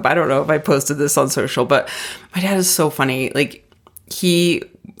photo, but I don't know if I posted this on social, but my dad is so funny. Like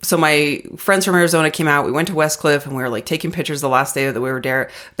so my friends from Arizona came out, we went to Westcliff and we were like taking pictures the last day that we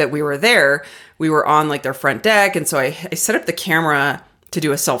were there. We were on like their front deck. And so I set up the camera to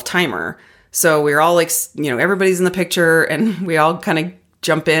do a self timer. So we were all like, everybody's in the picture and we all kind of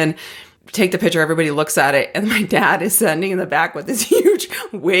jump in, take the picture, everybody looks at it. And my dad is standing in the back with this huge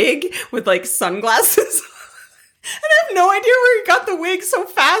wig with like sunglasses. I have no idea where he got the wig so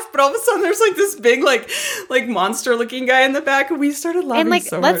fast, but all of a sudden there's like this big like monster looking guy in the back, and we started laughing And like,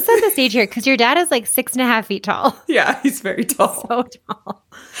 so let's hard. set the stage here because your dad is like 6.5 feet tall. Yeah, he's very tall. So tall.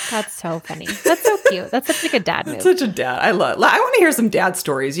 That's so funny. That's so cute. That's such like a dad move. Such a dad. I want to hear some dad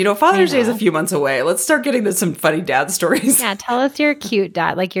stories. You know, Father's Day is a few months away. Let's start getting to some funny dad stories. Yeah, tell us your cute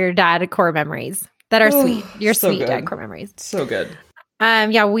dad, like your dad core memories that are sweet. Your so sweet good. dad core memories. So good.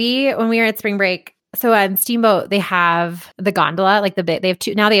 Yeah, when we were at spring break, so on Steamboat they have the gondola, like they have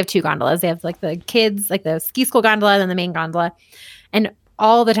two gondolas. They have like the kids, like the ski school gondola, and then the main gondola. And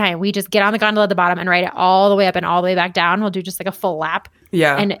all the time we just get on the gondola at the bottom and ride it all the way up and all the way back down. We'll do just like a full lap.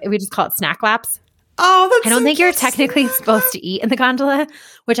 Yeah. And we just call it snack laps. Oh, that's I don't so think you're cute. technically supposed to eat in the gondola,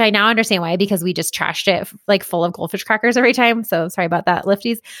 which I now understand why, because we just trashed it like full of goldfish crackers every time. So sorry about that,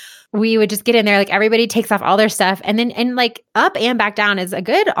 lifties. We would just get in there, like everybody takes off all their stuff, and then and like up and back down is a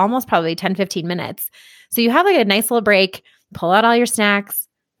good almost probably 10-15 minutes. So you have like a nice little break, pull out all your snacks,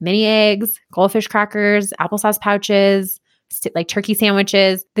 mini eggs, goldfish crackers, applesauce pouches, like turkey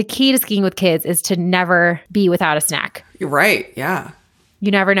sandwiches. The key to skiing with kids is to never be without a snack. You're right. Yeah. You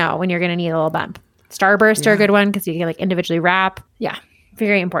never know when you're going to need a little bump. Starburst are a good one because you can like individually wrap. Yeah,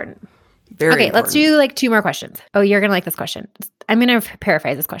 very important. Very Okay, important. let's do like 2 more questions. Oh, you're going to like this question. I'm going to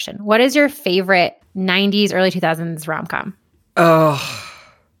paraphrase this question. What is your favorite 90s, early 2000s rom-com? Oh,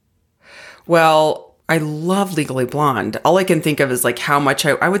 well, I love Legally Blonde. All I can think of is like how much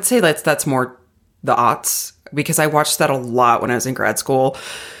I would say that's more the aughts, because I watched that a lot when I was in grad school.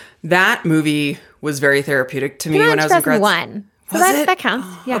 That movie was very therapeutic to me when I was in grad school. 2001. So that counts.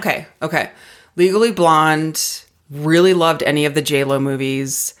 Yeah. Okay. Legally Blonde. Really loved any of the J-Lo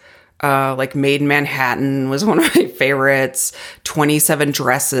movies. Like Made in Manhattan was one of my favorites. 27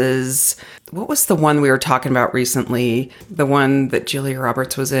 Dresses. What was the one we were talking about recently? The one that Julia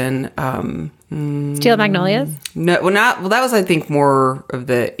Roberts was in. Steel Magnolias? No, that was, I think, more of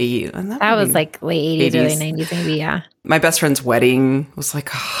the 80s. That was like late 80s, 80s. early 90s maybe, yeah. My Best Friend's Wedding was like,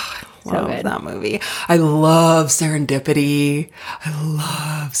 oh, I love good. that movie. I love Serendipity.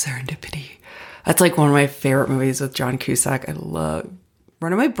 That's like one of my favorite movies with John Cusack. I love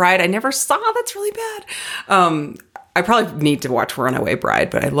Runaway Bride. I never saw. That's really bad. I probably need to watch Runaway Bride,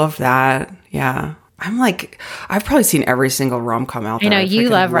 but I love that. Yeah. I've probably seen every single rom-com out there. I know, you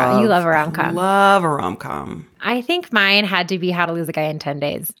love a rom-com. Love a rom-com. I think mine had to be How to Lose a Guy in 10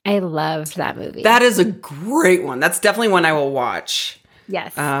 Days. I loved that movie. That is a great one. That's definitely one I will watch.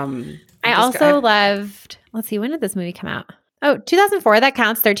 Yes. I also loved, let's see, when did this movie come out? Oh, 2004. That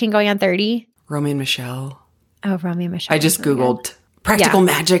counts. 13 going on 30. Romy and Michelle. Oh, Romy and Michelle. I just Googled Practical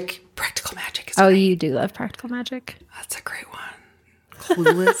Magic. Practical Magic is great. You do love Practical Magic. That's a great one.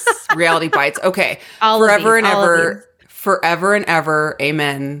 Clueless. Reality Bites. Okay. All of Forever and ever.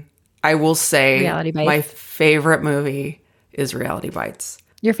 Amen. I will say Reality Bites. My favorite movie is Reality Bites.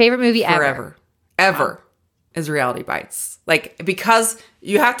 Your favorite movie Ever is Reality Bites. Like, because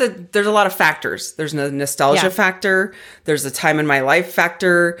there's a lot of factors. There's a nostalgia factor. There's a time in my life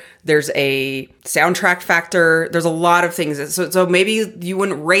factor. There's a soundtrack factor. There's a lot of things. So maybe you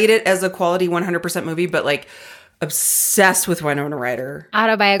wouldn't rate it as a quality 100% movie, but like obsessed with Winona Ryder.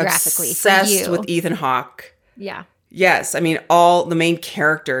 Autobiographically. Obsessed with Ethan Hawke. Yeah. Yes. I mean, all the main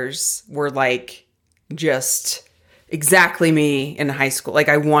characters were like just exactly me in high school. Like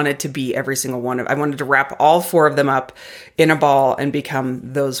I wanted to be every single one I wanted to wrap all 4 of them up in a ball and become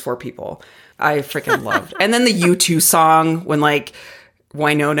those 4 people. I freaking loved. And then the U2 song when like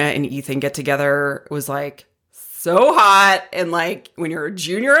Winona and Ethan get together was like so hot. And like when you're a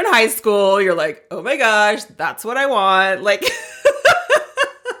junior in high school, you're like, oh my gosh, that's what I want. Like,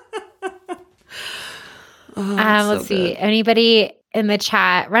 let's see. Anybody in the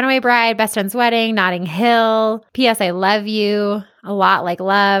chat? Runaway Bride, Best Friend's Wedding, Notting Hill, P.S. I Love You, A Lot Like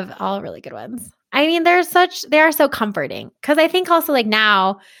Love, all really good ones. I mean, they are so comforting because I think also like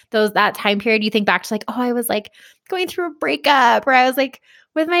now that time period, you think back to like, oh, I was like going through a breakup, or I was like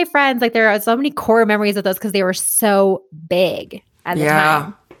with my friends. Like there are so many core memories of those because they were so big at the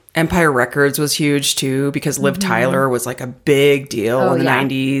time. Empire Records was huge too because Liv Tyler was like a big deal in the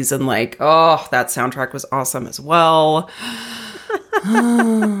 90s, and like, oh, that soundtrack was awesome as well.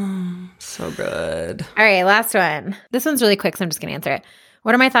 So good. All right, last one. This one's really quick, so I'm just going to answer it.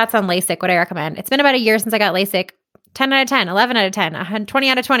 What are my thoughts on LASIK? What I recommend? It's been about a year since I got LASIK. 10 out of 10, 11 out of 10, 20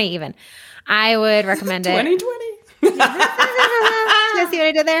 out of 20 even. I would recommend it. 2020. Did you see what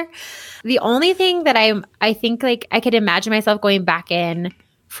I did there? The only thing that I think like I could imagine myself going back in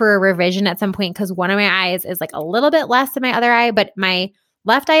for a revision at some point, because one of my eyes is like a little bit less than my other eye, but my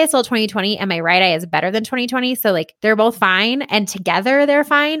left eye is still 20/20 and my right eye is better than 20/20. So like they're both fine and together they're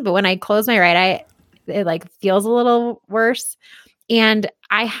fine. But when I close my right eye, it like feels a little worse. And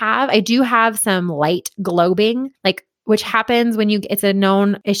I do have some light globing, like which happens when it's a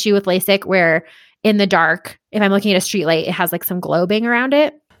known issue with LASIK where in the dark, if I'm looking at a street light, it has like some globing around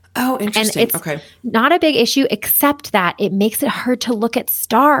it. Oh, interesting. And it's not a big issue, except that it makes it hard to look at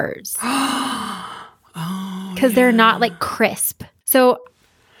stars because they're not like crisp. So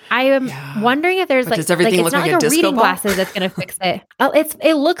I am wondering if there's does everything it's look not like like a a disco reading ball? glasses that's going to fix it.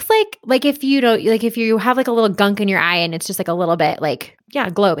 It looks like if you don't like if you have like a little gunk in your eye and it's just like a little bit like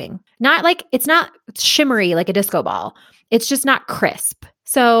glowing. Not like it's not shimmery like a disco ball. It's just not crisp.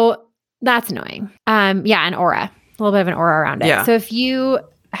 So that's annoying. And aura. A little bit of an aura around it. Yeah. So if you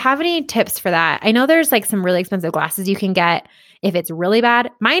have any tips for that, I know there's like some really expensive glasses you can get if it's really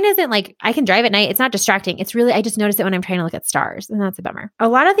bad. Mine isn't like I can drive at night. It's not distracting. It's really, I just notice it when I'm trying to look at stars, and that's a bummer. A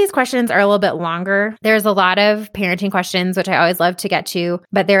lot of these questions are a little bit longer. There's a lot of parenting questions, which I always love to get to,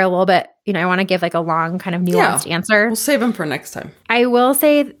 but they're a little bit, I want to give like a long kind of nuanced answer. We'll save them for next time. I will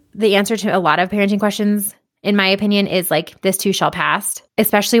say the answer to a lot of parenting questions, in my opinion, is like this too shall pass,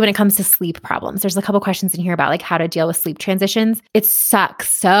 especially when it comes to sleep problems. There's a couple questions in here about like how to deal with sleep transitions. It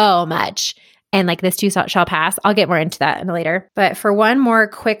sucks so much. And like this too shall pass. I'll get more into that later. But for one more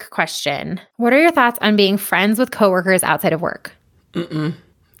quick question, what are your thoughts on being friends with coworkers outside of work?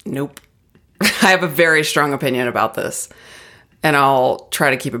 Nope. I have a very strong opinion about this, and I'll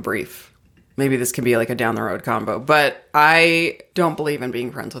try to keep it brief. Maybe this can be like a down the road combo, but I don't believe in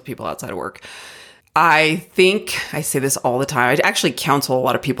being friends with people outside of work. I think I say this all the time. I actually counsel a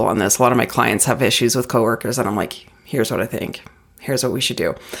lot of people on this. A lot of my clients have issues with coworkers, and I'm like, here's what I think. Here's what we should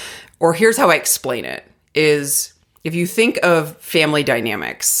do. Or here's how I explain it is if you think of family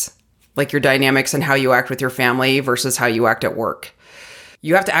dynamics, like your dynamics and how you act with your family versus how you act at work,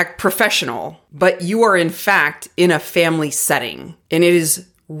 you have to act professional, but you are in fact in a family setting. And it is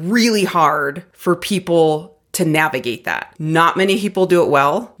really hard for people to navigate that. Not many people do it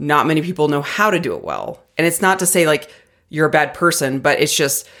well. Not many people know how to do it well. And it's not to say like you're a bad person, but it's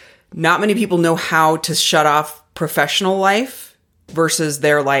just not many people know how to shut off professional life versus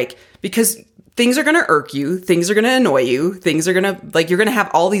their like, because things are going to irk you. Things are going to annoy you. Things are going to like, you're going to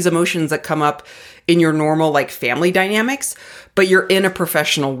have all these emotions that come up in your normal like family dynamics, but you're in a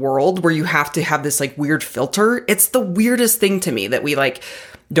professional world where you have to have this like weird filter. It's the weirdest thing to me that we like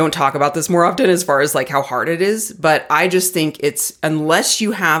don't talk about this more often as far as like how hard it is. But I just think it's, unless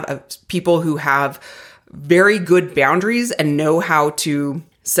you have people who have very good boundaries and know how to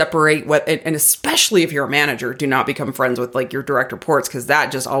separate what, and especially if you're a manager, do not become friends with like your direct reports, because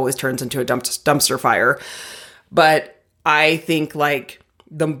that just always turns into a dumpster fire. But I think like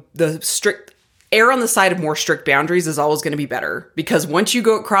the strict err on the side of more strict boundaries is always going to be better, because once you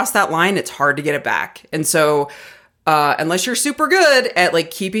go across that line, it's hard to get it back. And so unless you're super good at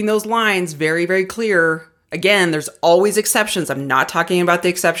like keeping those lines very, very clear, again, there's always exceptions. I'm not talking about the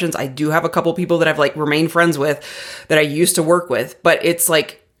exceptions. I do have a couple people that I've like remained friends with that I used to work with, but it's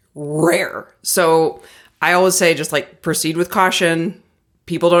like rare. So I always say just like proceed with caution.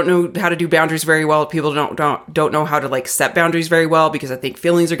 People don't know how to do boundaries very well. People don't know how to like set boundaries very well, because I think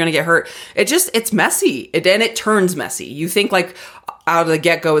feelings are going to get hurt. It's messy. And it turns messy. You think like out of the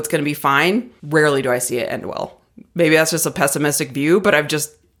get-go, it's going to be fine. Rarely do I see it end well. Maybe that's just a pessimistic view, but I've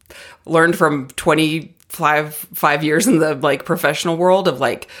just learned from 25 years in the like professional world of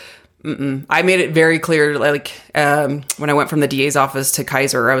like, I made it very clear, like when I went from the DA's office to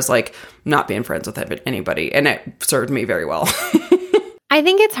Kaiser, I was like not being friends with anybody, and it served me very well. I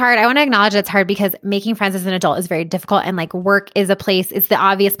think it's hard. I want to acknowledge it's hard because making friends as an adult is very difficult, and like work is it's the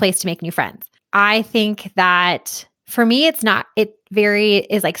obvious place to make new friends. I think that for me, it's not,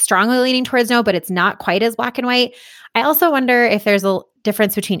 is like strongly leaning towards no, but it's not quite as black and white. I also wonder if there's a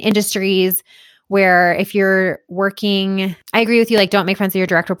difference between industries where if you're working, I agree with you, like don't make friends with your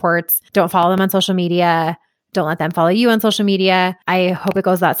direct reports, don't follow them on social media, don't let them follow you on social media. I hope it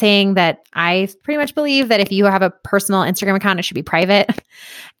goes without saying that I pretty much believe that if you have a personal Instagram account, it should be private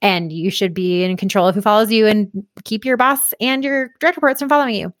and you should be in control of who follows you and keep your boss and your direct reports from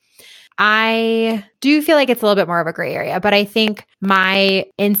following you. I do feel like it's a little bit more of a gray area, but I think my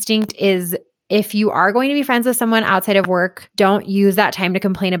instinct is if you are going to be friends with someone outside of work, don't use that time to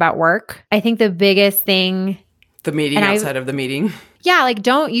complain about work. I think the biggest thing... The meeting outside of the meeting. Yeah, like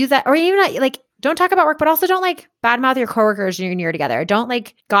don't use that, or even like don't talk about work, but also don't like badmouth your coworkers when you're together. Don't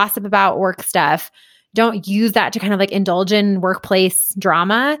like gossip about work stuff. Don't use that to kind of like indulge in workplace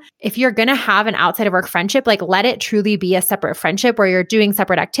drama. If you're going to have an outside of work friendship, like let it truly be a separate friendship where you're doing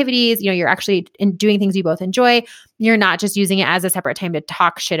separate activities. You're actually doing things you both enjoy. You're not just using it as a separate time to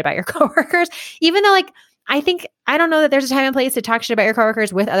talk shit about your coworkers. Even though like, I don't know that there's a time and place to talk shit about your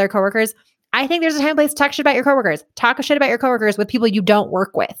coworkers with other coworkers. I think there's a time and place to talk shit about your coworkers. Talk shit about your coworkers with people you don't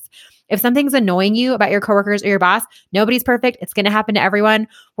work with. If something's annoying you about your coworkers or your boss, nobody's perfect. It's going to happen to everyone.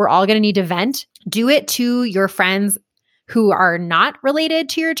 We're all going to need to vent. Do it to your friends who are not related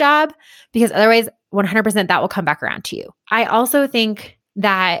to your job, because otherwise 100% that will come back around to you. I also think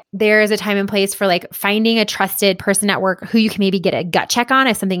that there is a time and place for like finding a trusted person at work who you can maybe get a gut check on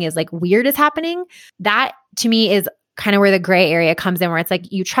if something is like weird is happening. That to me is kind of where the gray area comes in, where it's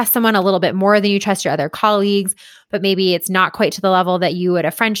like you trust someone a little bit more than you trust your other colleagues, but maybe it's not quite to the level that you would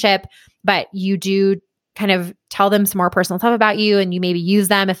a friendship, but you do kind of tell them some more personal stuff about you, and you maybe use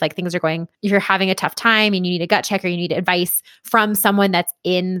them if like things are going, if you're having a tough time and you need a gut check or you need advice from someone that's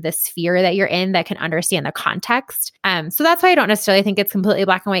in the sphere that you're in that can understand the context. So that's why I don't necessarily think it's completely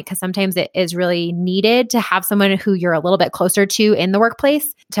black and white, because sometimes it is really needed to have someone who you're a little bit closer to in the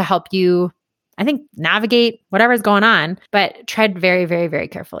workplace to help you, I think, navigate whatever's going on, but tread very, very, very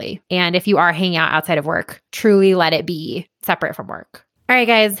carefully. And if you are hanging out outside of work, truly let it be separate from work. All right,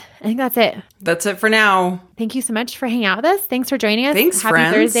 guys, I think that's it. That's it for now. Thank you so much for hanging out with us. Thanks for joining us. Thanks, Happy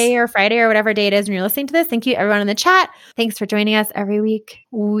friends. Thursday or Friday or whatever day it is when you're listening to this. Thank you, everyone in the chat. Thanks for joining us every week.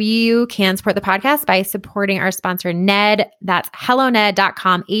 You can support the podcast by supporting our sponsor, Ned. That's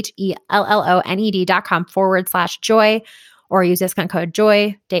helloned.com, HELLONED.com/joy, or use discount code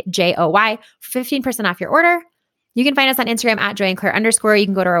JOY, JOY, for 15% off your order. You can find us on Instagram at joyandclaire_. You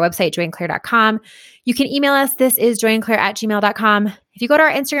can go to our website, joyandclaire.com. You can email us. This is joyandclaire@gmail.com. If you go to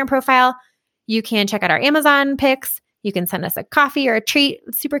our Instagram profile, you can check out our Amazon pics. You can send us a coffee or a treat.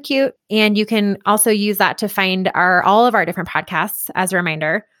 It's super cute. And you can also use that to find all of our different podcasts. As a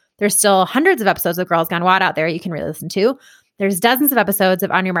reminder, there's still hundreds of episodes of Girls Gone Wild out there you can really listen to. There's dozens of episodes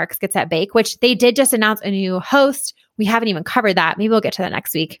of On Your Marks, Get Set, Bake, which they did just announce a new host. We haven't even covered that. Maybe we'll get to that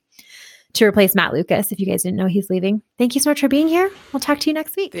next week, to replace Matt Lucas, if you guys didn't know he's leaving. Thank you so much for being here. We'll talk to you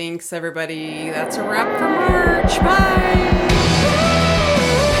next week. Thanks, everybody. That's a wrap for March. Bye.